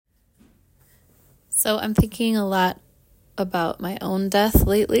So I'm thinking a lot about my own death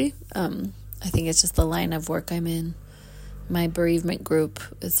lately. I think it's just the line of work I'm in. My bereavement group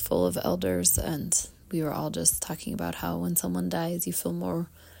is full of elders, and we were all just talking about how when someone dies, you feel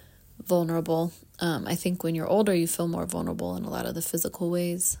more vulnerable. I think when you're older, you feel more vulnerable in a lot of the physical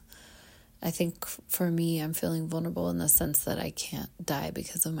ways. I think for me, I'm feeling vulnerable in the sense that I can't die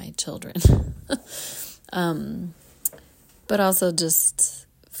because of my children. But also just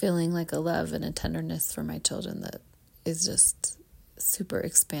feeling like a love and a tenderness for my children that is just super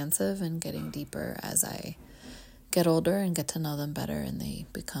expansive and getting deeper as I get older and get to know them better and they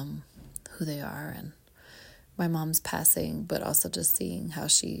become who they are. And my mom's passing, but also just seeing how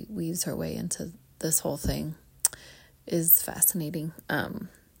she weaves her way into this whole thing is fascinating,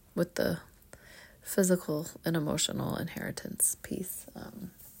 with the physical and emotional inheritance piece.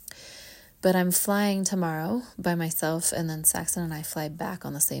 But I'm flying tomorrow by myself, and then Saxon and I fly back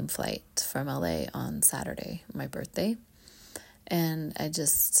on the same flight from LA on Saturday, my birthday. And I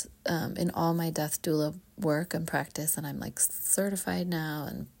just, in all my death doula work and practice, and I'm like certified now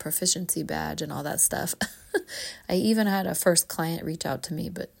and proficiency badge and all that stuff. I even had a first client reach out to me,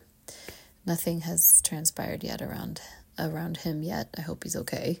 but nothing has transpired yet around him yet. I hope he's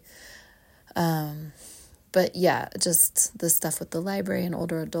okay. But yeah, just the stuff with the library and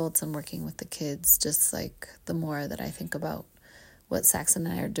older adults and working with the kids, just like the more that I think about what Saxon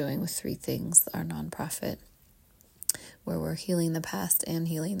and I are doing with Three Things, our nonprofit, where we're healing the past and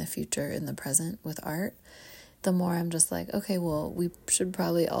healing the future in the present with art, the more I'm just like, okay, well, we should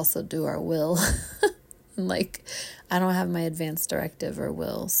probably also do our will. Like, I don't have my advanced directive or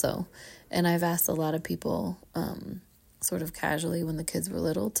will, so, and I've asked a lot of people, sort of casually when the kids were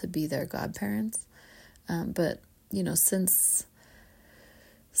little, to be their godparents. But, since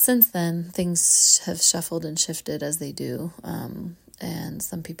then, things have shuffled and shifted as they do. And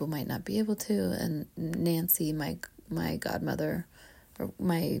some people might not be able to. And Nancy, my godmother, or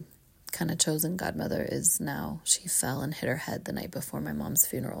my kind of chosen godmother, she fell and hit her head the night before my mom's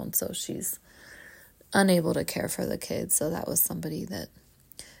funeral. And so she's unable to care for the kids. So that was somebody that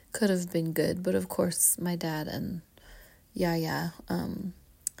could have been good. But of course, my dad and Jaja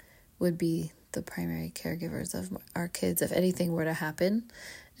would be the primary caregivers of our kids if anything were to happen.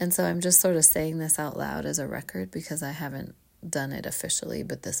 And so I'm just sort of saying this out loud as a record because I haven't done it officially,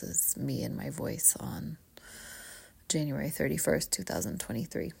 but this is me and my voice on January 31st,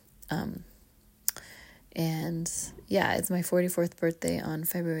 2023. And yeah, it's my 44th birthday on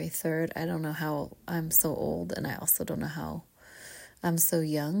February 3rd. I don't know how I'm so old, and I also don't know how I'm so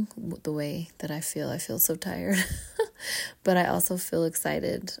young, the way that I feel so tired. But I also feel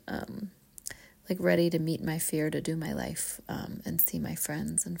excited, like ready to meet my fear, to do my life, and see my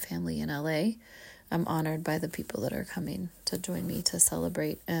friends and family in LA. I'm honored by the people that are coming to join me to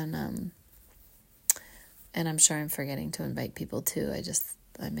celebrate, and I'm sure I'm forgetting to invite people too.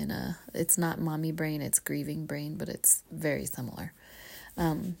 It's not mommy brain, it's grieving brain, but it's very similar.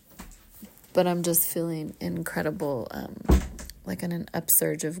 But I'm just feeling incredible, like an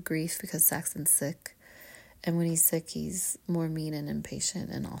upsurge of grief because Saxon's sick. And when he's sick, he's more mean and impatient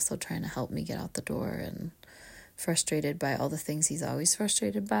and also trying to help me get out the door and frustrated by all the things he's always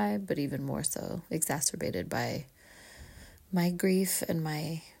frustrated by, but even more so exacerbated by my grief and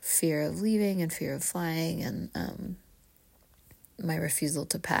my fear of leaving and fear of flying and my refusal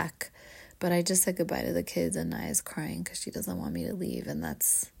to pack. But I just said goodbye to the kids, and Nya's crying because she doesn't want me to leave,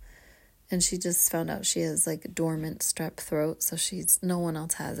 and she just found out she has like dormant strep throat, so no one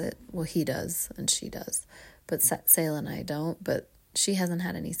else has it. Well, he does, and she does. But Seylah and I don't, but she hasn't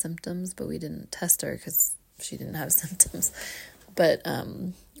had any symptoms, but we didn't test her because she didn't have symptoms. But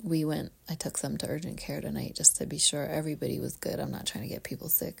I took them to urgent care tonight just to be sure everybody was good. I'm not trying to get people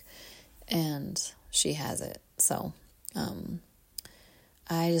sick. And she has it. So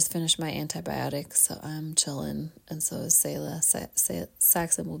I just finished my antibiotics, so I'm chilling. And so is Seylah.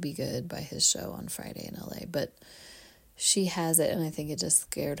 Saxon will be good by his show on Friday in LA. But she has it, and I think it just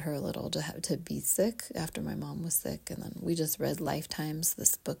scared her a little to be sick after my mom was sick. And then we just read Lifetimes,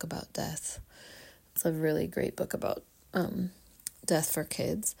 this book about death. It's a really great book about death for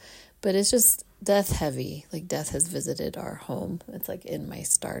kids. But it's just death heavy. Like, death has visited our home. It's like in my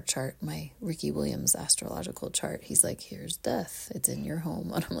star chart, my Ricky Williams astrological chart. He's like, here's death. It's in your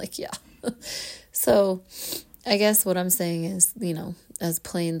home. And I'm like, yeah. So I guess what I'm saying is, as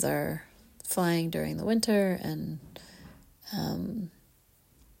planes are flying during the winter and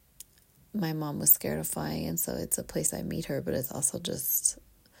my mom was scared of flying, and so it's a place I meet her, but it's also just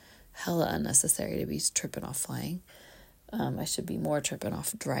hella unnecessary to be tripping off flying. I should be more tripping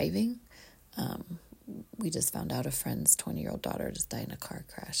off driving. We just found out a friend's 20-year-old daughter just died in a car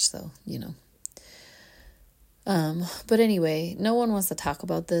crash, so, But anyway, no one wants to talk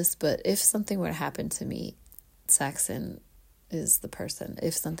about this, but if something were to happen to me, Saxon is the person.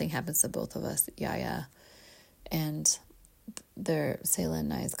 If something happens to both of us, Jaja and their Seylah and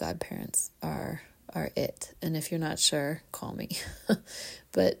Nya's godparents are it. And if you're not sure, call me.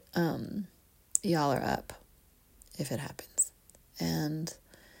 But y'all are up if it happens. And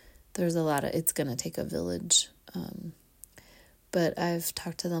there's it's going to take a village. But I've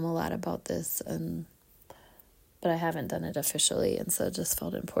talked to them a lot about this, but I haven't done it officially. And so it just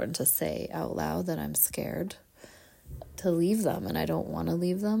felt important to say out loud that I'm scared to leave them, and I don't want to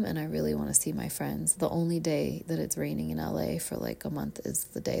leave them, and I really want to see my friends. The only day that it's raining in LA for like a month is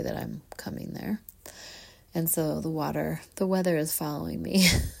the day that I'm coming there. And so the weather is following me.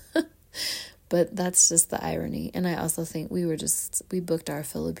 But that's just the irony. And I also think we booked our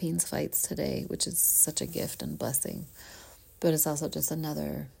Philippines flights today, which is such a gift and blessing. But it's also just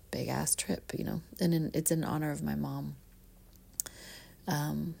another big ass trip, and it's in honor of my mom.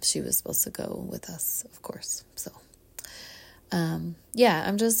 She was supposed to go with us, of course. So,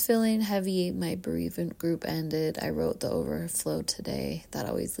 I'm just feeling heavy. My bereavement group ended. I wrote the overflow today. That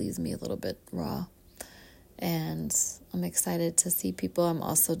always leaves me a little bit raw. And I'm excited to see people. I'm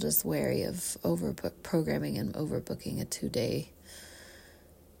also just wary of programming and overbooking a 2-day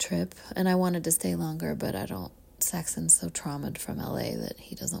trip. And I wanted to stay longer, but I don't. Saxon's so traumatized from LA that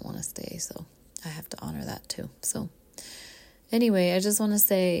he doesn't want to stay, so I have to honor that too. So anyway, I just want to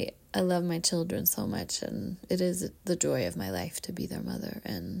say I love my children so much, and it is the joy of my life to be their mother,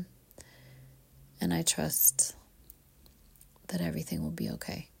 and I trust that everything will be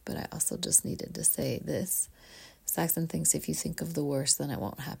okay. But I also just needed to say this. Saxon thinks if you think of the worst, then it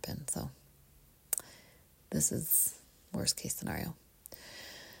won't happen. So this is worst case scenario.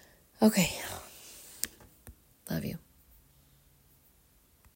 Okay. Love you.